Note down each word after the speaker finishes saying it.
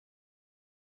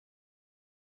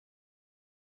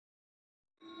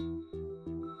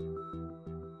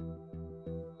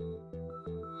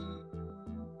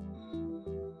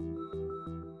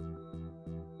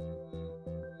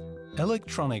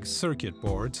Electronic circuit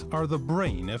boards are the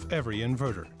brain of every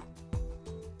inverter.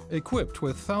 Equipped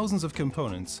with thousands of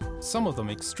components, some of them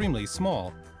extremely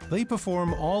small, they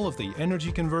perform all of the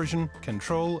energy conversion,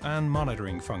 control and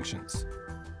monitoring functions.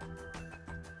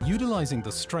 Utilizing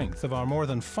the strength of our more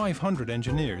than 500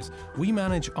 engineers, we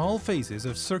manage all phases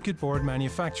of circuit board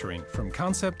manufacturing from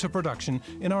concept to production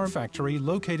in our factory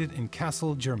located in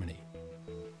Kassel, Germany.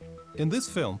 In this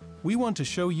film, we want to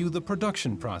show you the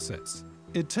production process.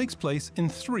 It takes place in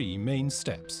 3 main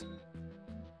steps.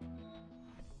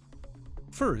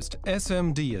 First,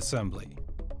 SMD Assembly.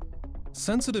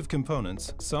 Sensitive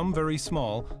components, some very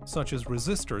small, such as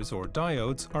resistors or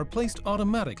diodes, are placed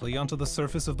automatically onto the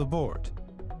surface of the board.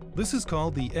 This is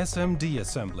called the SMD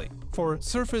Assembly, for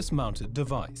Surface Mounted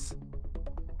Device.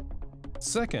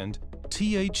 Second,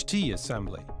 THT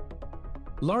Assembly.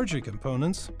 Larger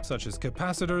components, such as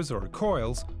capacitors or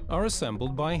coils, are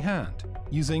assembled by hand,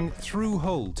 using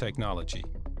through-hole technology.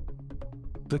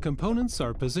 The components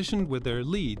are positioned with their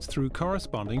leads through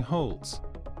corresponding holes.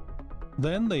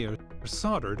 Then they are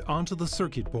soldered onto the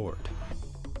circuit board.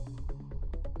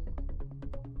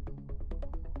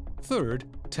 Third,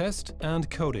 test and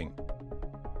coating.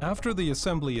 After the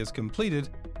assembly is completed,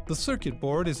 the circuit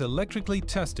board is electrically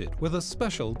tested with a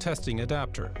special testing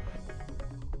adapter.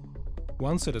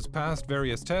 Once it has passed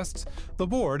various tests, the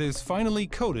board is finally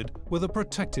coated with a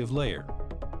protective layer.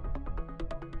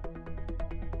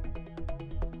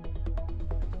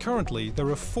 Currently, there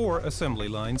are 4 assembly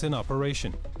lines in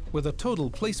operation, with a total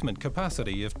placement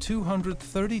capacity of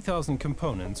 230,000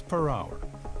 components per hour.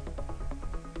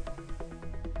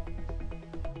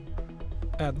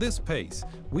 At this pace,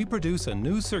 we produce a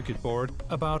new circuit board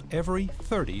about every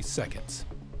 30 seconds.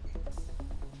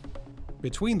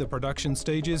 Between the production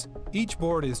stages, each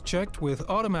board is checked with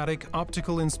automatic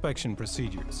optical inspection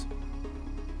procedures.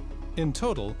 In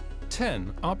total,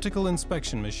 10 optical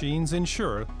inspection machines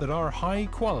ensure that our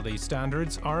high-quality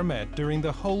standards are met during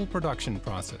the whole production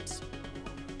process.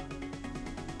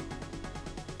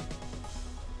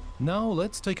 Now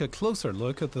let's take a closer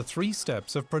look at the 3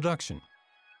 steps of production.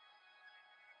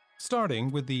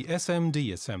 Starting with the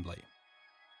SMD assembly.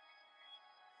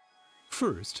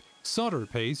 First, solder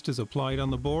paste is applied on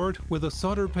the board with a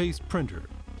solder paste printer.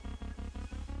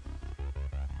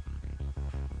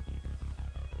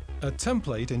 A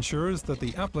template ensures that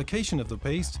the application of the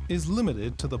paste is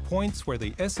limited to the points where the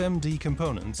SMD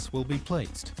components will be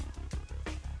placed.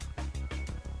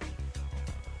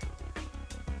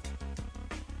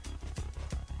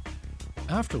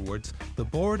 Afterwards, the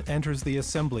board enters the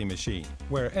assembly machine,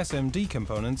 where SMD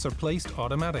components are placed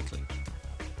automatically.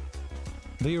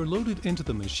 They are loaded into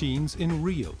the machines in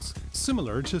reels,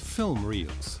 similar to film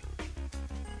reels.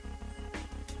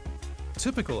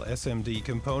 Typical SMD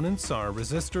components are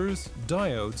resistors,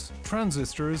 diodes,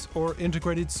 transistors, or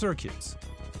integrated circuits.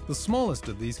 The smallest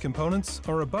of these components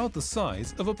are about the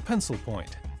size of a pencil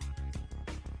point.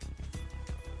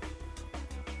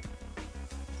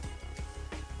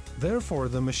 Therefore,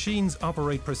 the machines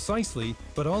operate precisely,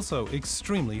 but also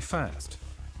extremely fast.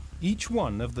 Each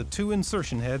one of the 2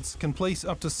 insertion heads can place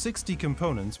up to 60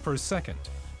 components per second.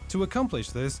 To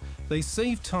accomplish this, they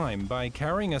save time by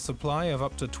carrying a supply of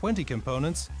up to 20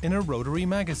 components in a rotary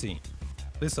magazine.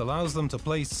 This allows them to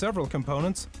place several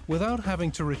components without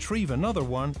having to retrieve another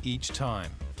one each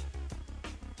time.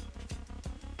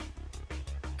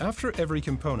 After every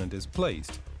component is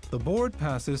placed, the board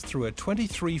passes through a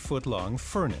 23-foot-long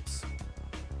furnace.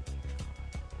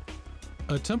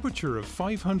 A temperature of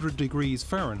 500 degrees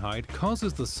Fahrenheit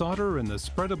causes the solder in the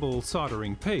spreadable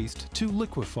soldering paste to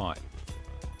liquefy.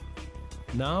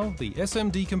 Now, the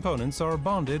SMD components are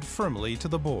bonded firmly to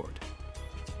the board.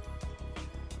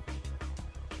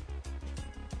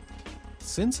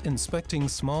 Since inspecting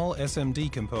small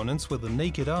SMD components with the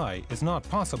naked eye is not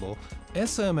possible,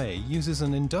 SMA uses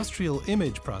an industrial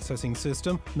image processing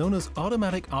system known as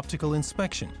automatic optical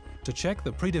inspection to check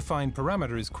the predefined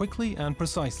parameters quickly and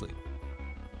precisely.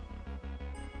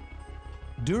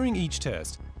 During each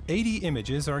test, 80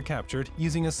 images are captured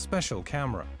using a special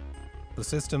camera. The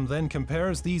system then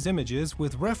compares these images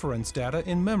with reference data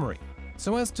in memory,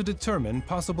 so as to determine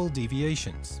possible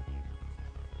deviations.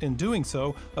 In doing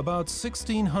so, about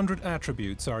 1,600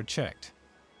 attributes are checked.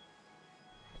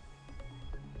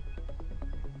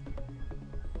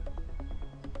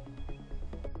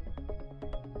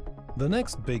 The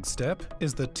next big step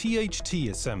is the THT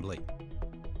assembly.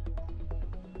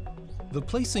 The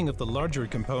placing of the larger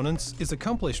components is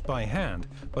accomplished by hand,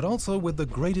 but also with the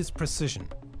greatest precision.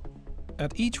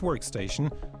 At each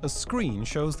workstation, a screen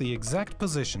shows the exact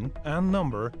position and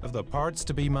number of the parts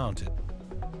to be mounted.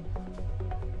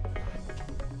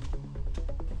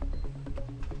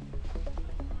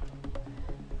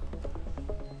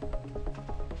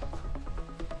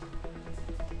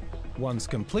 Once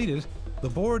completed, the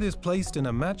board is placed in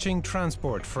a matching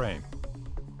transport frame.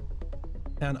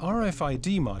 An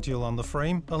RFID module on the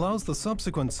frame allows the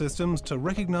subsequent systems to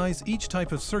recognize each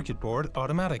type of circuit board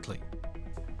automatically.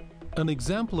 An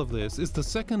example of this is the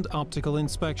second optical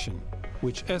inspection,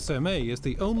 which SMA is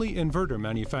the only inverter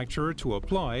manufacturer to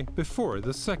apply before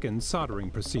the second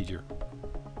soldering procedure.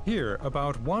 Here,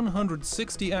 about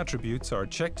 160 attributes are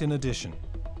checked in addition.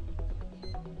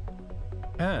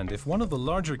 And if one of the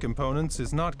larger components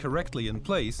is not correctly in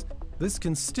place, this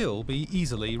can still be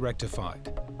easily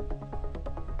rectified.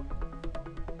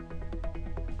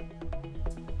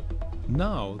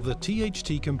 Now the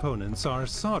THT components are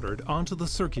soldered onto the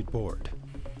circuit board.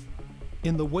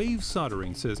 In the wave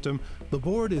soldering system, the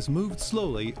board is moved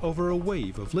slowly over a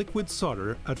wave of liquid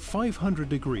solder at 500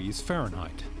 degrees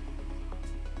Fahrenheit.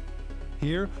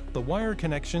 Here, the wire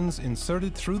connections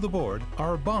inserted through the board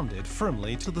are bonded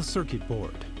firmly to the circuit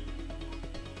board.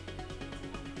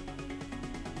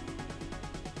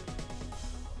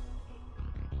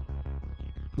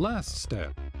 Last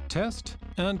step, test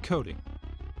and coating.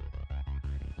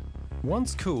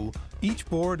 Once cool, each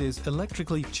board is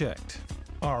electrically checked.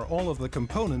 Are all of the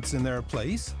components in their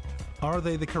place? Are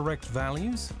they the correct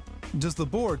values? Does the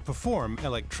board perform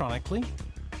electronically?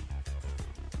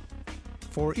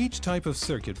 For each type of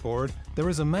circuit board, there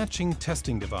is a matching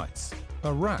testing device,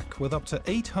 a rack with up to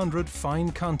 800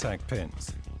 fine contact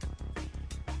pins.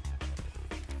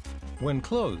 When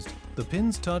closed, the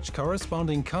pins touch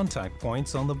corresponding contact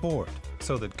points on the board,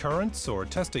 so that currents or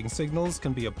testing signals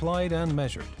can be applied and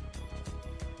measured.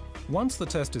 Once the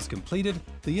test is completed,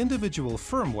 the individual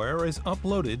firmware is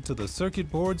uploaded to the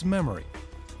circuit board's memory.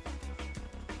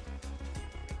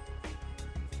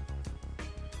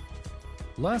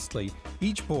 Lastly,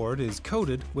 each board is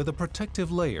coated with a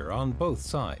protective layer on both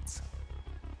sides.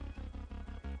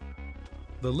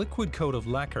 The liquid coat of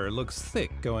lacquer looks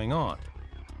thick going on,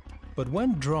 but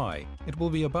when dry, it will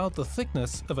be about the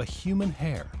thickness of a human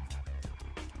hair.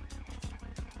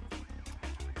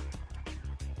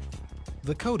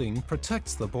 The coating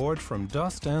protects the board from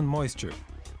dust and moisture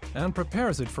and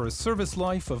prepares it for a service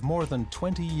life of more than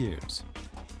 20 years.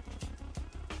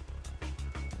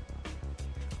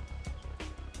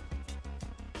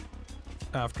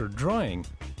 After drying,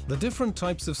 the different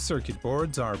types of circuit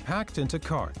boards are packed into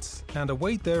carts and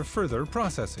await their further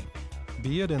processing,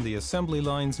 be it in the assembly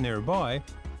lines nearby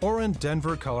or in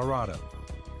Denver, Colorado.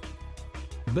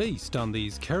 Based on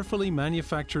these carefully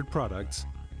manufactured products,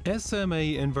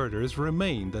 SMA inverters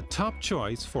remain the top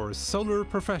choice for solar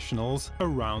professionals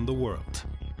around the world.